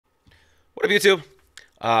What up,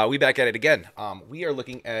 YouTube? We back at it again. We are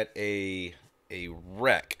looking at a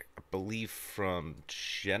rec, I believe, from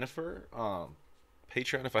Jennifer,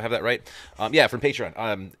 Patreon, if I have that right. Yeah, from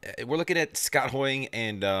Patreon. We're looking at Scott Hoying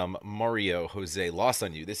and Mario Jose, Lost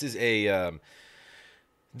on You. This is a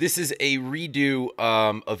redo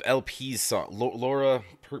of LP's song. Laura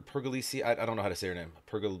Pergolesi. I don't know how to say her name.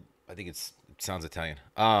 I think it sounds Italian.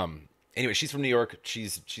 Anyway, she's from New York.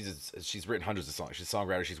 She's written hundreds of songs. She's a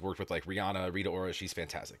songwriter. She's worked with like Rihanna, Rita Ora. She's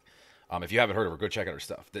fantastic. If you haven't heard of her, go check out her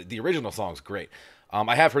stuff. The original song's great.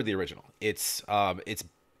 I have heard the original. It's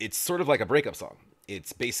sort of like a breakup song.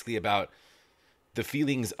 It's basically about the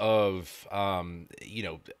feelings of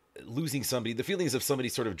losing somebody, the feelings of somebody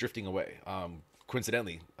sort of drifting away.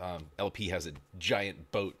 Coincidentally, LP has a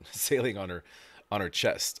giant boat sailing on her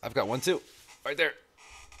chest. I've got one too, right there.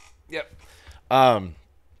 Yep.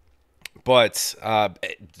 But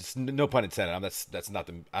no pun intended. That's not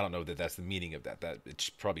the. I don't know that that's the meaning of that. That it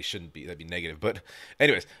probably shouldn't be. That'd be negative. But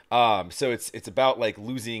anyways, so it's about like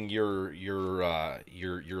losing your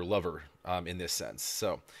lover in this sense.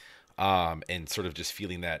 So and sort of just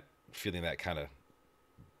feeling that kind of.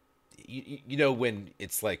 You know when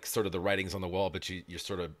it's like sort of the writing's on the wall, but you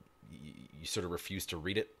sort of refuse to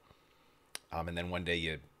read it, and then one day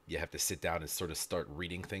you have to sit down and sort of start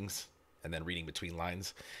reading things, and then reading between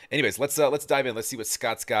lines. Anyways, let's dive in. Let's see what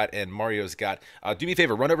Scott's got and Mario's got. Do me a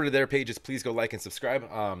favor, run over to their pages, please. Go like and subscribe,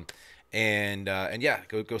 and yeah,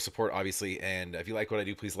 go support obviously. And if you like what I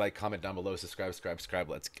do, please like, comment down below, subscribe.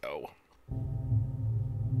 Let's go.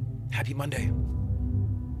 Happy Monday.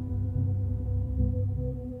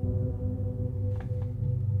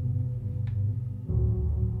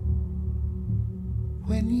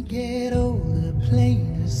 When you get older,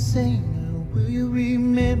 plain to sing, will you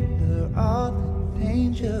remember all the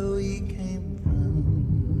danger we came from?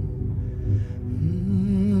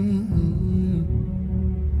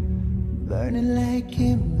 Burning like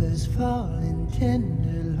embers, falling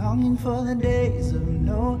tender, longing for the days of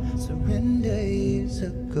no surrender years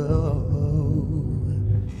ago.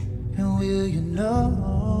 And will you know,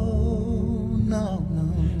 no.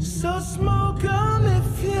 So smoke 'em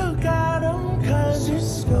if you got 'em, 'cause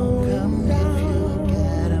it's going down.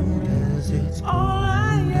 It's all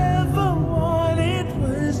I ever wanted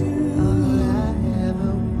was you. All I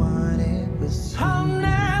ever wanted was you. I'll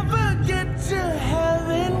never get to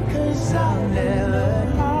heaven, 'cause I'll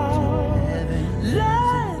never fall.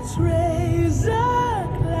 Let's raise a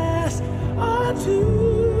glass or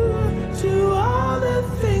two to all the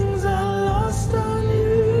things I lost on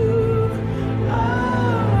you.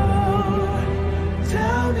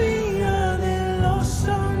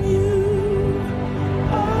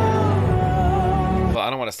 I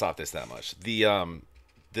don't want to stop this that much. The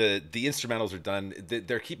instrumentals are done.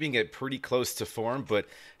 They're keeping it pretty close to form, but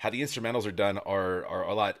how the instrumentals are done are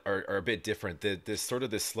a bit different. This sort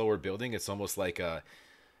of this slower building. It's almost like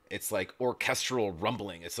it's like orchestral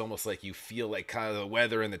rumbling. It's almost like you feel like kind of the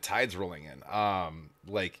weather and the tides rolling in.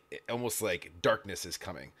 Almost like darkness is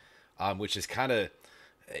coming, which is kind of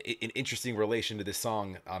an interesting relation to this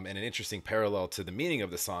song, and an interesting parallel to the meaning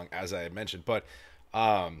of the song, as I had mentioned. But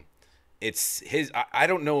it's his. I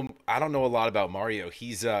don't know a lot about Mario.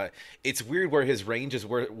 He's it's weird where his range is,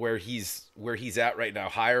 where he's at right now.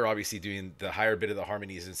 Higher, obviously doing the higher bit of the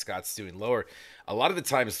harmonies, and Scott's doing lower. A lot of the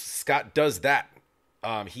times Scott does that.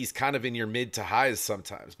 He's kind of in your mid to highs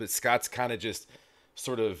sometimes, but Scott's kind of just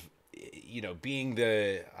sort of, being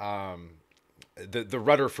the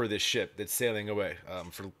rudder for this ship that's sailing away,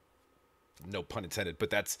 for no pun intended,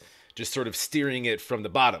 but that's just sort of steering it from the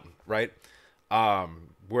bottom, right?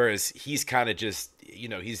 Whereas he's kind of just,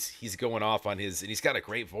 he's going off on his, and he's got a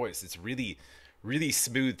great voice. It's really, really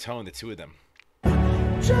smooth tone, the two of them.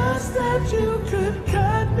 Just that you could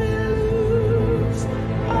cut me loose.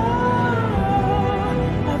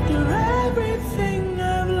 After everything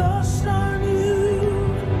I've lost on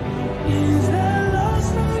you, is there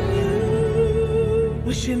lost on you?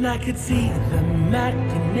 Wishing I could see the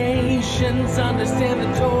machinations, understand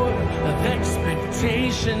the toil of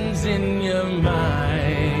expectations in your mind.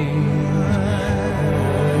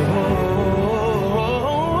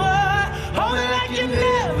 Hold it like you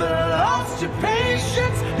never lost your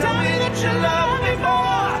patience. Tell me that you love me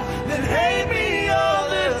more than hate me all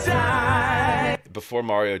the time. Before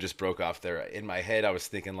Mario just broke off there, in my head I was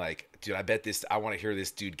thinking like, dude, I want to hear this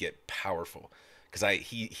dude get powerful, because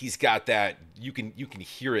he's got that, you can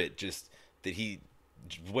hear it, just that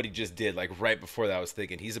what he just did, like right before that I was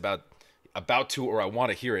thinking he's about to, or I want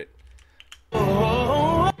to hear it.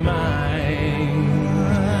 Oh, mine.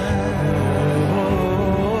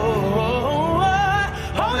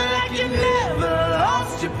 Hold it like you never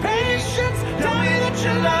lost your patience.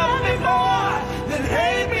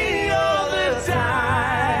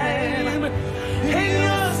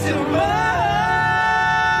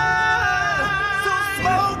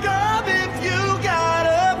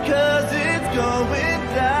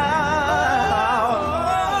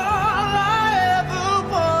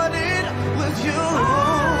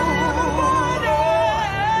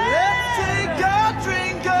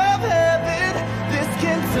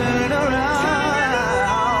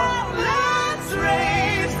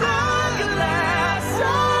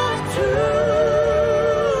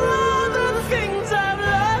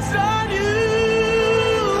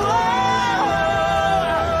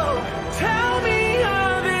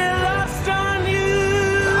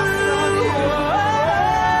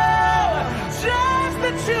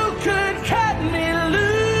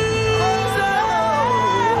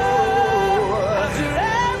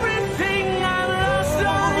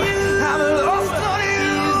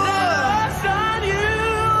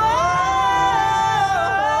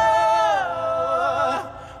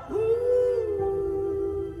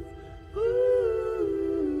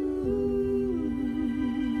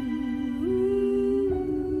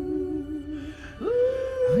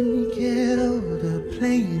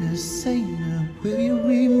 plainer, saner. Will you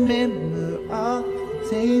remember all the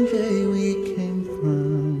danger we came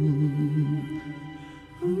from?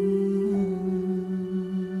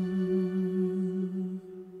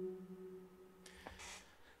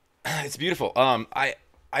 It's beautiful. I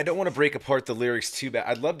don't want to break apart the lyrics too bad.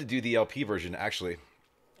 I'd love to do the LP version actually.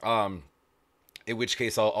 Um, in which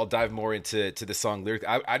case I'll dive more into the song lyric.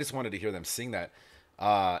 I just wanted to hear them sing that,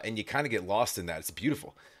 and you kind of get lost in that. It's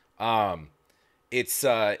beautiful. Um, it's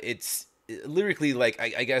lyrically like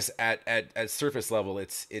I guess at surface level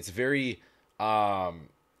it's very and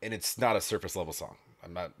it's not a surface level song.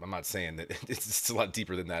 I'm not saying that it's a lot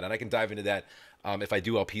deeper than that, and I can dive into that if I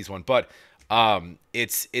do LP's one. But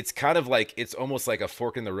it's kind of like it's almost like a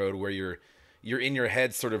fork in the road where you're in your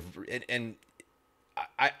head sort of and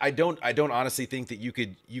I don't honestly think that you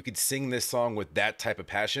could sing this song with that type of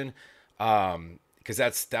passion,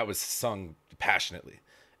 because that was sung passionately,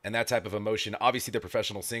 and that type of emotion. Obviously, they're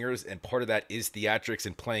professional singers, and part of that is theatrics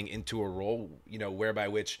and playing into a role, whereby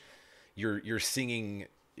which you're singing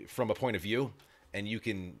from a point of view, and you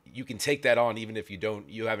can take that on even if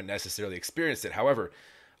you haven't necessarily experienced it. However,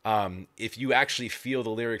 if you actually feel the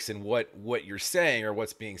lyrics and what you're saying or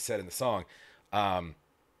what's being said in the song,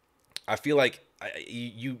 I feel like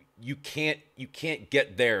you can't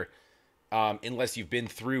get there unless you've been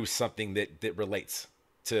through something that relates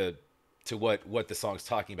to what the song's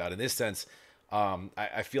talking about. In this sense,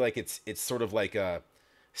 I feel like it's sort of like a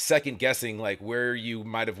second guessing, like where you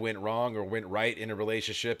might have went wrong or went right in a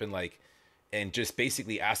relationship, and just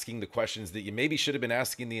basically asking the questions that you maybe should have been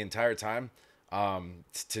asking the entire time,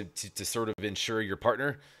 to sort of ensure your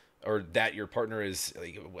partner, or that your partner is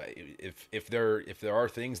like, if there are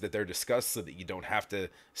things that they're discussed, so that you don't have to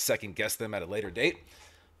second guess them at a later date.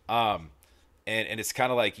 And it's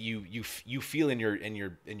kind of like you feel in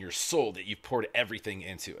your soul that you've poured everything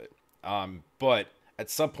into it. But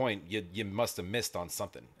at some point you must have missed on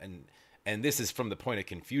something, and this is from the point of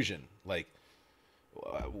confusion, like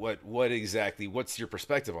what exactly, what's your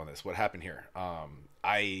perspective on this? What happened here?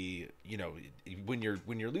 When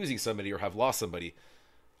you're losing somebody or have lost somebody,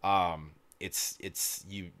 it's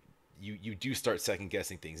you do start second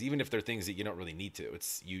guessing things, even if they're things that you don't really need to.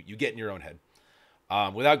 It's you get in your own head,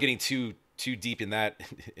 without getting too deep in that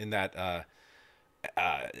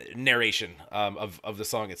narration of the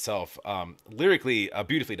song itself. Lyrically,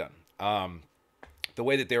 beautifully done. The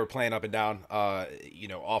way that they were playing up and down,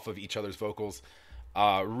 off of each other's vocals,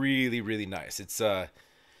 really, really nice. It's one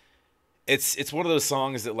of those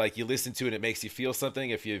songs that, like, you listen to and it makes you feel something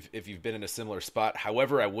if you've been in a similar spot.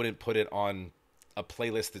 However, I wouldn't put it on a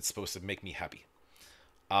playlist that's supposed to make me happy.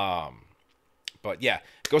 But yeah,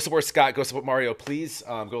 go support Scott, go support Mario, please.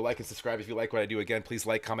 Go like and subscribe if you like what I do. Again, please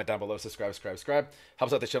like, comment down below, subscribe.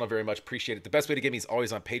 Helps out the channel very much. Appreciate it. The best way to get me is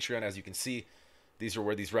always on Patreon. As you can see, these are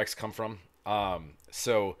where these recs come from. Yeah.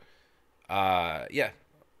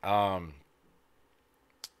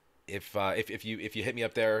 If you hit me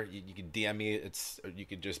up there, you can DM me. Or you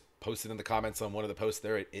can just post it in the comments on one of the posts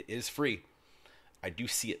there. It is free. I do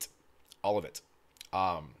see it, all of it.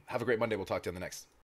 Have a great Monday. We'll talk to you on the next.